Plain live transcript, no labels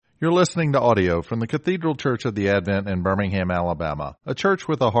You're listening to audio from the Cathedral Church of the Advent in Birmingham, Alabama, a church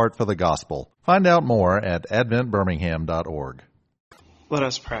with a heart for the gospel. Find out more at adventbirmingham.org. Let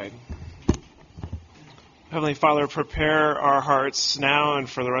us pray. Heavenly Father, prepare our hearts now and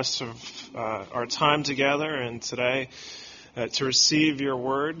for the rest of our time together and today to receive your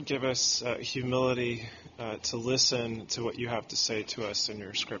word. Give us humility to listen to what you have to say to us in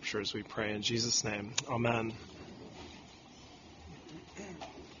your scriptures, we pray in Jesus' name. Amen.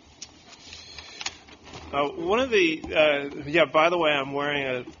 By the way, I'm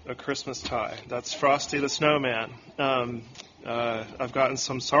wearing a Christmas tie. That's Frosty the Snowman. I've gotten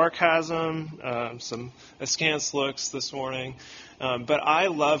some sarcasm, some askance looks this morning, but I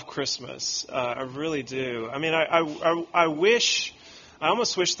love Christmas. I really do. I mean, I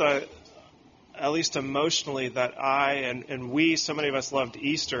almost wish that, at least emotionally, that so many of us loved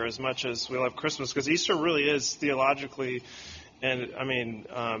Easter as much as we love Christmas, because Easter really is theologically and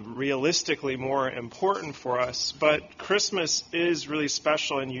realistically more important for us. But Christmas is really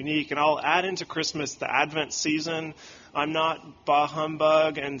special and unique. And I'll add into Christmas the Advent season. I'm not bah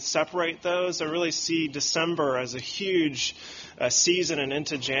humbug and separate those. I really see December as a huge season and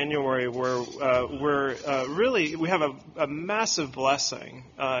into January where we have a massive blessing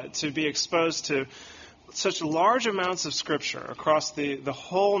to be exposed to such large amounts of Scripture across the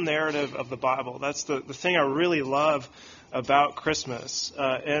whole narrative of the Bible. That's the thing I really love about Christmas.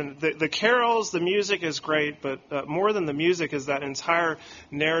 And the carols, the music is great, but more than the music is that entire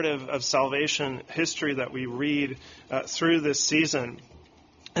narrative of salvation history that we read through this season.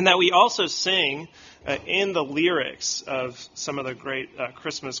 And that we also sing in the lyrics of some of the great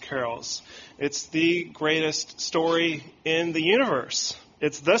Christmas carols. It's the greatest story in the universe.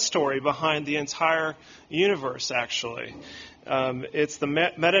 It's the story behind the entire universe, actually. It's the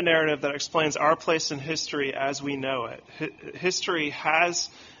meta-narrative that explains our place in history as we know it. History has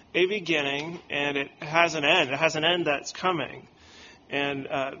a beginning and it has an end. It has an end that's coming. And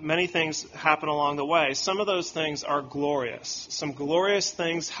many things happen along the way. Some of those things are glorious. Some glorious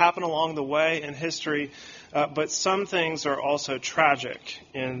things happen along the way in history, but some things are also tragic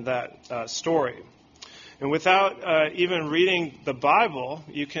in that story. And without even reading the Bible,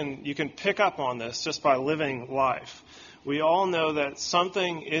 you can pick up on this just by living life. We all know that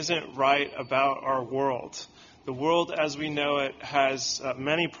something isn't right about our world. The world as we know it has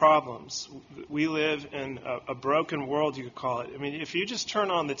many problems. We live in a broken world, you could call it. I mean, if you just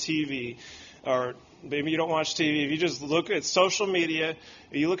turn on the TV, or maybe you don't watch TV, if you just look at social media,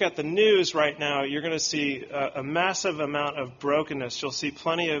 you look at the news right now, you're going to see a massive amount of brokenness. You'll see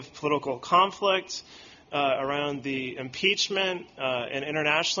plenty of political conflict around the impeachment and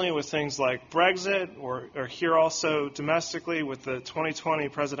internationally with things like Brexit, or here also domestically with the 2020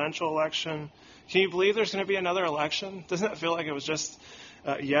 presidential election. Can you believe there's going to be another election? Doesn't it feel like it was just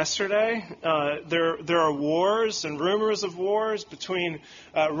yesterday? There are wars and rumors of wars between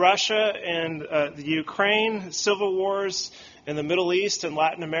Russia and the Ukraine, civil wars in the Middle East and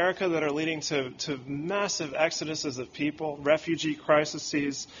Latin America that are leading to massive exoduses of people, refugee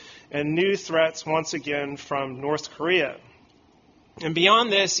crises, and new threats once again from North Korea. And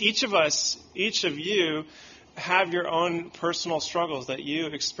beyond this, each of you, have your own personal struggles that you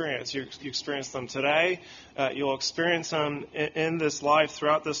experience. You experience them today. You'll experience them in this life,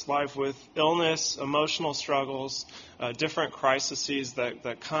 throughout this life, with illness, emotional struggles, different crises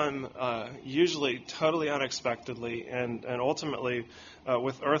that come usually totally unexpectedly, and ultimately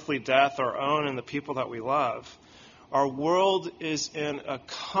with earthly death, our own and the people that we love. Our world is in a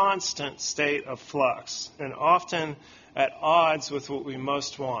constant state of flux, and often at odds with what we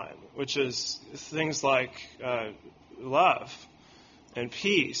most want, which is things like love and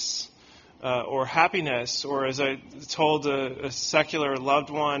peace or happiness. Or as I told a secular loved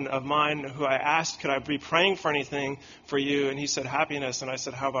one of mine who I asked, could I be praying for anything for you? And he said, happiness. And I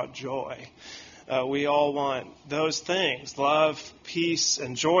said, how about joy? We all want those things, love, peace,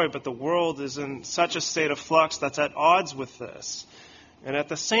 and joy, but the world is in such a state of flux that's at odds with this. And at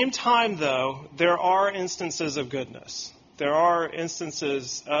the same time, though, there are instances of goodness. There are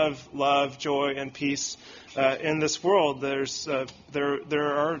instances of love, joy, and peace in this world. There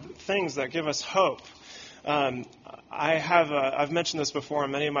are things that give us hope. I've mentioned this before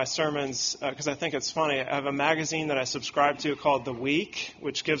in many of my sermons because I think it's funny. I have a magazine that I subscribe to called The Week,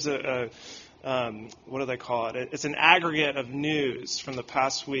 which gives what do they call it? It's an aggregate of news from the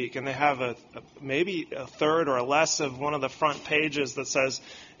past week, and they have maybe a third or less of one of the front pages that says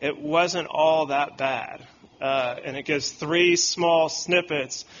it wasn't all that bad. And it gives 3 small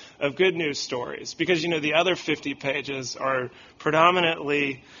snippets of good news stories because, the other 50 pages are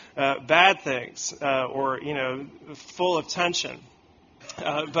predominantly bad things or, full of tension.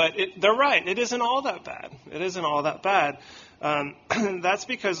 But they're right. It isn't all that bad. It isn't all that bad. That's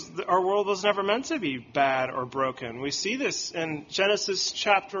because our world was never meant to be bad or broken. We see this in Genesis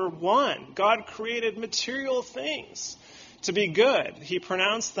chapter 1. God created material things to be good. He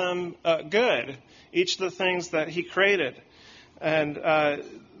pronounced them good, each of the things that he created. And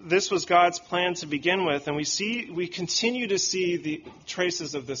this was God's plan to begin with. And we continue to see the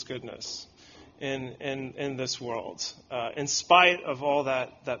traces of this goodness in this world, in spite of all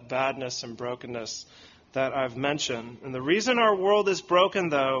that badness and brokenness that I've mentioned. And the reason our world is broken,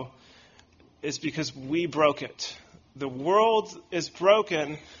 though, is because we broke it. The world is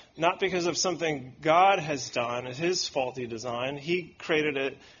broken not because of something God has done, his faulty design. He created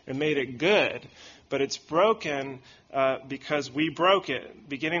it and made it good. But it's broken because we broke it.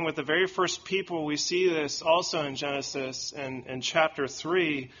 Beginning with the very first people, we see this also in Genesis and in chapter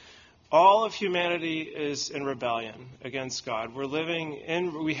 3. All of humanity is in rebellion against God.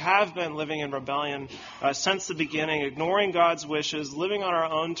 We have been living in rebellion since the beginning, ignoring God's wishes, living on our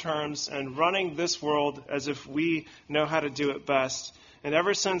own terms, and running this world as if we know how to do it best. And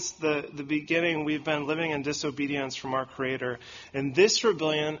ever since the beginning, we've been living in disobedience from our Creator. And this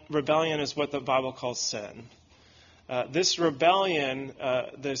rebellion is what the Bible calls sin. This rebellion,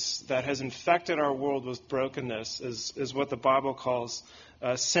 that has infected our world with brokenness, is what the Bible calls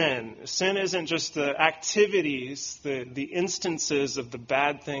sin. Sin isn't just the activities, the instances of the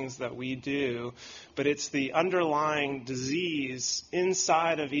bad things that we do, but it's the underlying disease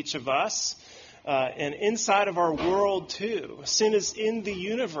inside of each of us and inside of our world too. Sin is in the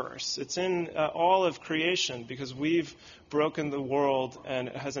universe. It's in all of creation because we've broken the world and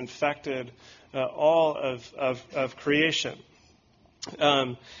it has infected all of creation.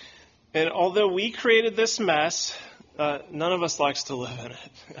 And although we created this mess, none of us likes to live in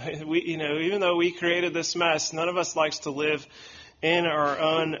it. Even though we created this mess, none of us likes to live in our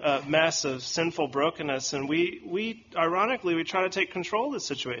own mess of sinful brokenness. And we ironically, we try to take control of the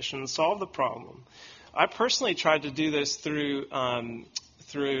situation and solve the problem. I personally tried to do this through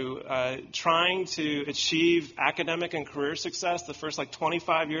trying to achieve academic and career success the first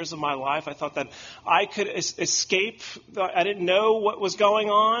 25 years of my life. I thought that I could escape. I didn't know what was going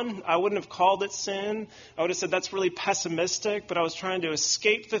on. I wouldn't have called it sin. I would have said that's really pessimistic, but I was trying to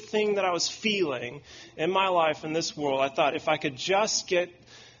escape the thing that I was feeling in my life in this world. I thought if I could just get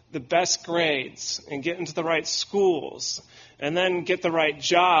the best grades and get into the right schools and then get the right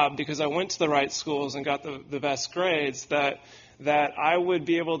job because I went to the right schools and got the best grades, that I would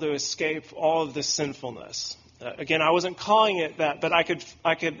be able to escape all of this sinfulness. Again, I wasn't calling it that, but I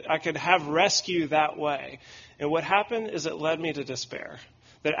could have rescue that way. And what happened is it led me to despair.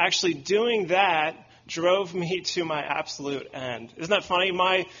 That actually doing that drove me to my absolute end. Isn't that funny?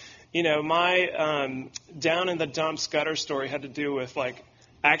 My down in the dumps gutter story had to do with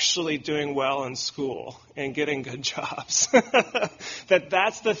actually doing well in school and getting good jobs.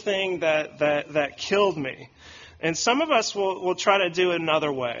 That's the thing that killed me. And some of us will try to do it in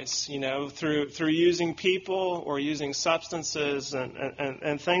other ways, through using people or using substances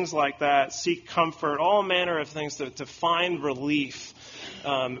and things like that, seek comfort, all manner of things to find relief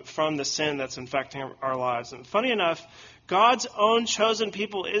from the sin that's infecting our lives. And funny enough, God's own chosen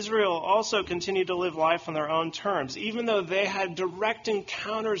people, Israel, also continued to live life on their own terms, even though they had direct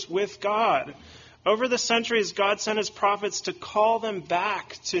encounters with God. Over the centuries, God sent his prophets to call them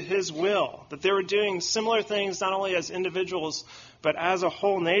back to his will, that they were doing similar things not only as individuals, but as a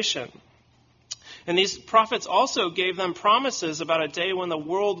whole nation. And these prophets also gave them promises about a day when the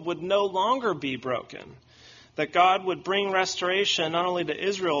world would no longer be broken, that God would bring restoration not only to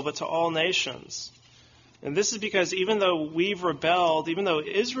Israel, but to all nations. And this is because even though we've rebelled, even though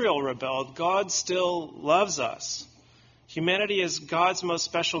Israel rebelled, God still loves us. Humanity is God's most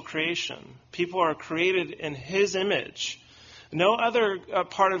special creation. People are created in his image. No other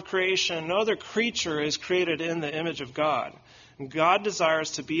part of creation, no other creature is created in the image of God. And God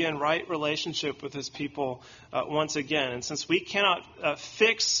desires to be in right relationship with his people once again. And since we cannot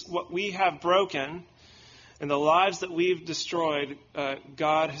fix what we have broken and the lives that we've destroyed,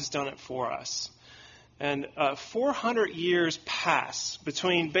 God has done it for us. And 400 years pass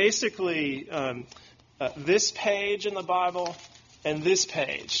between basically this page in the Bible and this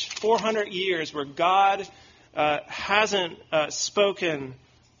page. 400 years where God hasn't spoken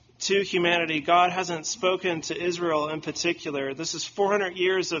to humanity. God hasn't spoken to Israel in particular. This is 400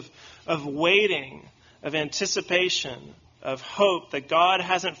 years of waiting, of anticipation, of hope that God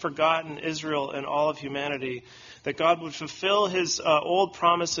hasn't forgotten Israel and all of humanity, that God would fulfill his old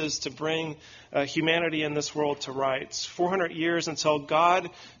promises to bring humanity in this world to rights. 400 years until God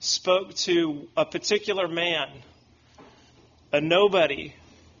spoke to a particular man a nobody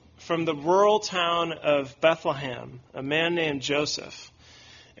from the rural town of Bethlehem, a man named Joseph.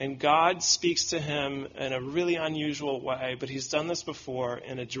 And God speaks to him in a really unusual way, but he's done this before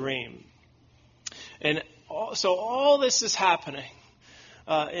in a dream. And so all this is happening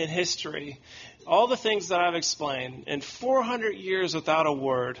in history. All the things that I've explained in 400 years without a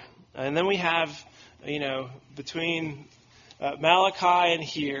word. And then we have, between Malachi and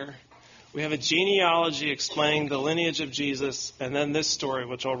here, we have a genealogy explaining the lineage of Jesus, and then this story,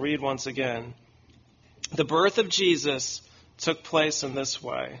 which I'll read once again. The birth of Jesus took place in this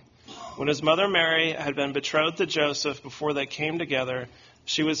way. When his mother Mary had been betrothed to Joseph before they came together,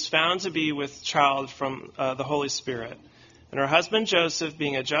 she was found to be with child from the Holy Spirit. And her husband Joseph,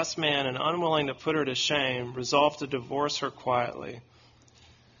 being a just man and unwilling to put her to shame, resolved to divorce her quietly.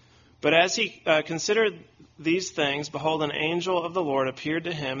 But as he considered these things, behold, an angel of the Lord appeared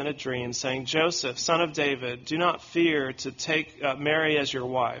to him in a dream, saying, Joseph, son of David, do not fear to take Mary as your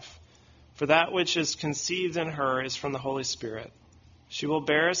wife, for that which is conceived in her is from the Holy Spirit. She will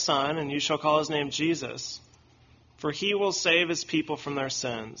bear a son, and you shall call his name Jesus, for he will save his people from their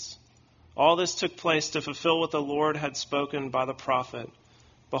sins. All this took place to fulfill what the Lord had spoken by the prophet.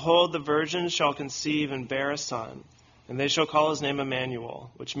 Behold, the virgin shall conceive and bear a son, and they shall call his name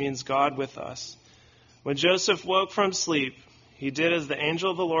Emmanuel, which means God with us. When Joseph woke from sleep, he did as the angel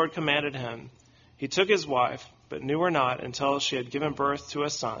of the Lord commanded him. He took his wife, but knew her not until she had given birth to a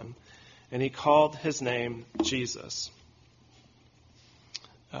son, and he called his name Jesus.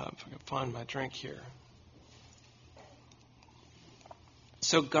 If I can find my drink here.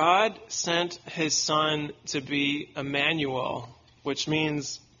 So God sent his son to be Emmanuel, which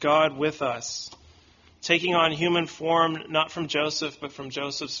means God with us, taking on human form, not from Joseph, but from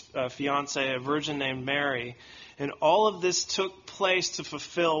Joseph's fiancée, a virgin named Mary. And all of this took place to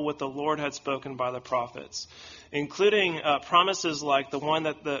fulfill what the Lord had spoken by the prophets, including promises like the one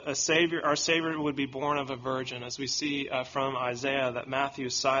that our Savior would be born of a virgin, as we see from Isaiah that Matthew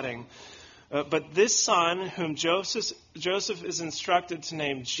is citing. But this son, whom Joseph is instructed to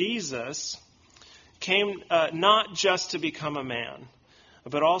name Jesus, came not just to become a man,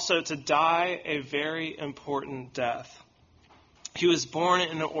 but also to die a very important death. He was born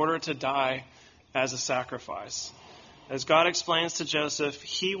in order to die as a sacrifice. As God explains to Joseph,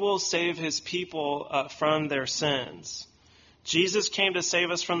 he will save his people from their sins. Jesus came to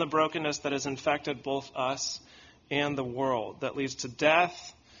save us from the brokenness that has infected both us and the world, that leads to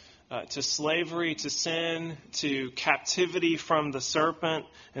death, to slavery, to sin, to captivity from the serpent,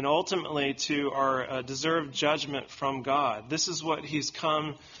 and ultimately to our deserved judgment from God. This is what he's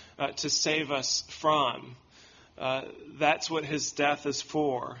come to save us from. That's what his death is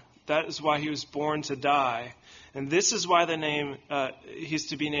for. That is why he was born to die. And this is why the name he's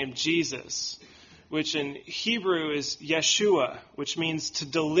to be named Jesus, which in Hebrew is Yeshua, which means to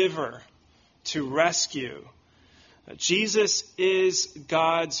deliver, to rescue. Jesus is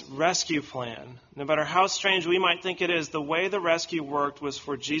God's rescue plan. No matter how strange we might think it is, the way the rescue worked was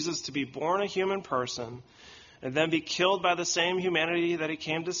for Jesus to be born a human person and then be killed by the same humanity that he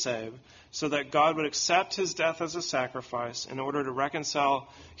came to save, so that God would accept his death as a sacrifice in order to reconcile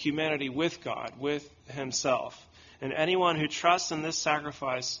humanity with God, with himself. And anyone who trusts in this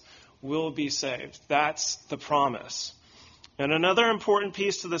sacrifice will be saved. That's the promise. And another important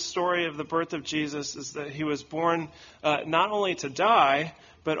piece to the story of the birth of Jesus is that he was born not only to die,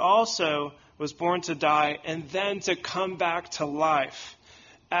 but also was born to die and then to come back to life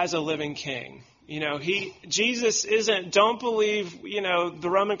as a living king. Jesus isn't, don't believe, the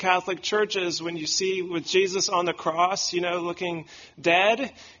Roman Catholic churches when you see with Jesus on the cross, looking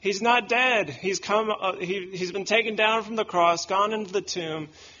dead. He's not dead. He's been taken down from the cross, gone into the tomb,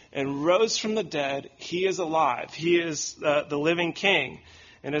 and rose from the dead. He is alive. He is the living king.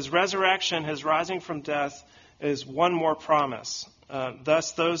 And his resurrection, his rising from death, is one more promise.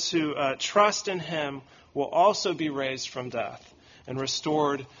 Thus, those who trust in him will also be raised from death and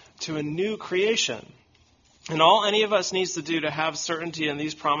restored to a new creation. And all any of us needs to do to have certainty in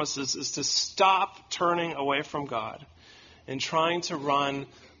these promises is to stop turning away from God and trying to run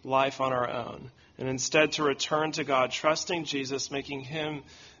life on our own, and instead to return to God, trusting Jesus, making him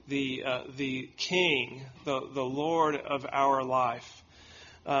the King, the Lord of our life.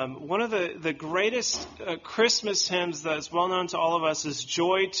 One of the greatest Christmas hymns that is well known to all of us is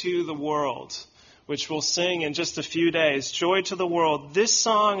Joy to the World, which we'll sing in just a few days. Joy to the World. This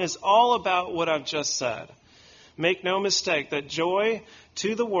song is all about what I've just said. Make no mistake that Joy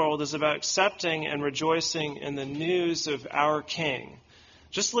to the World is about accepting and rejoicing in the news of our King.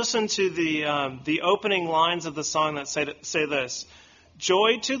 Just listen to the opening lines of the song that say this.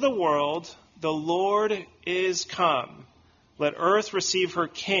 Joy to the world, the Lord is come. Let earth receive her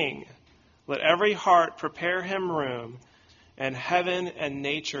king. Let every heart prepare him room, and heaven and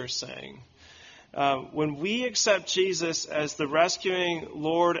nature sing. When we accept Jesus as the rescuing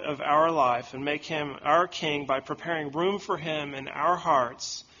Lord of our life and make him our king by preparing room for him in our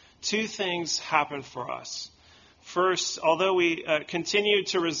hearts, two things happen for us. First, although we continue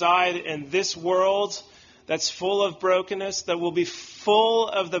to reside in this world that's full of brokenness, that will be full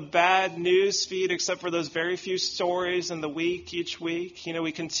of the bad news feed except for those very few stories in the week, each week,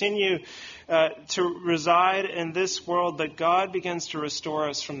 we continue to reside in this world, that God begins to restore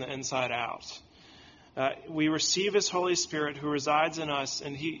us from the inside out. We receive his Holy Spirit who resides in us,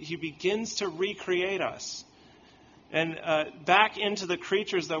 and he begins to recreate us and back into the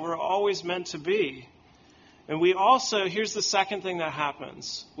creatures that we're always meant to be. And we also, here's the second thing that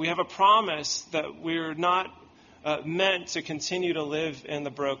happens. We have a promise that we're not meant to continue to live in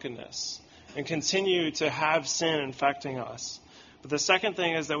the brokenness and continue to have sin infecting us. But the second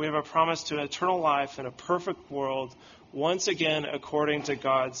thing is that we have a promise to an eternal life in a perfect world, once again according to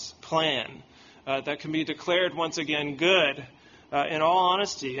God's plan. That can be declared once again good in all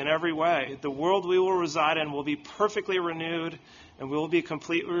honesty, in every way. The world we will reside in will be perfectly renewed, and we will be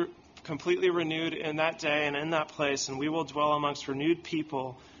completely renewed in that day and in that place, and we will dwell amongst renewed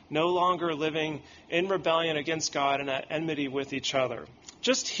people, no longer living in rebellion against God and at enmity with each other.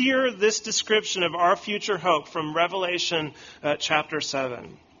 Just hear this description of our future hope from Revelation chapter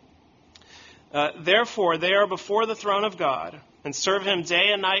 7. Therefore, they are before the throne of God and serve him day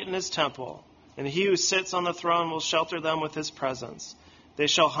and night in his temple. And he who sits on the throne will shelter them with his presence. They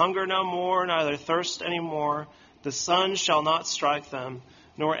shall hunger no more, neither thirst any more. The sun shall not strike them,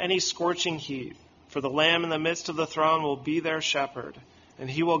 nor any scorching heat. For the Lamb in the midst of the throne will be their shepherd, and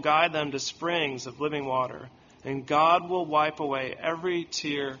he will guide them to springs of living water. And God will wipe away every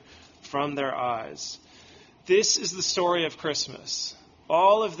tear from their eyes. This is the story of Christmas.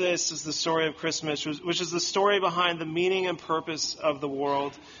 All of this is the story of Christmas, which is the story behind the meaning and purpose of the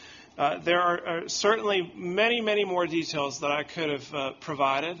world. There are certainly many, many more details that I could have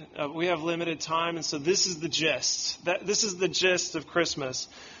provided. We have limited time, and so this is the gist. This is the gist of Christmas.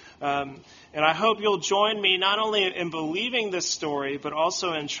 And I hope you'll join me not only in believing this story, but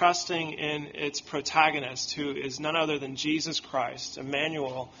also in trusting in its protagonist, who is none other than Jesus Christ,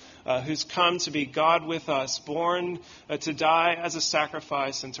 Emmanuel, who's come to be God with us, born to die as a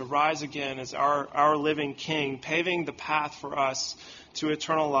sacrifice and to rise again as our living King, paving the path for us to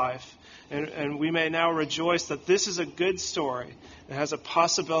eternal life. And we may now rejoice that this is a good story. It has a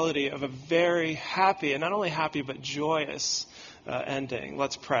possibility of a very happy, and not only happy, but joyous ending.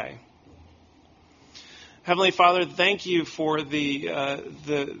 Let's pray. Heavenly Father, thank you for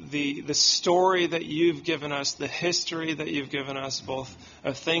the story that you've given us, the history that you've given us, both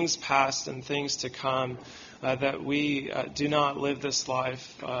of things past and things to come, that we do not live this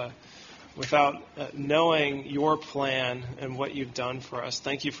life without knowing your plan and what you've done for us.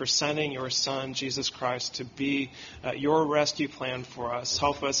 Thank you for sending your Son, Jesus Christ, to be your rescue plan for us.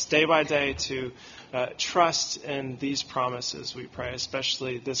 Help us day by day to trust in these promises, we pray,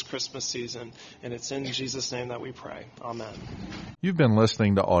 especially this Christmas season. And it's in Jesus' name that we pray. Amen. You've been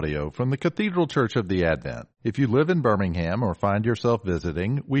listening to audio from the Cathedral Church of the Advent. If you live in Birmingham or find yourself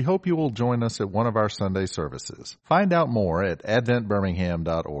visiting, we hope you will join us at one of our Sunday services. Find out more at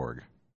adventbirmingham.org.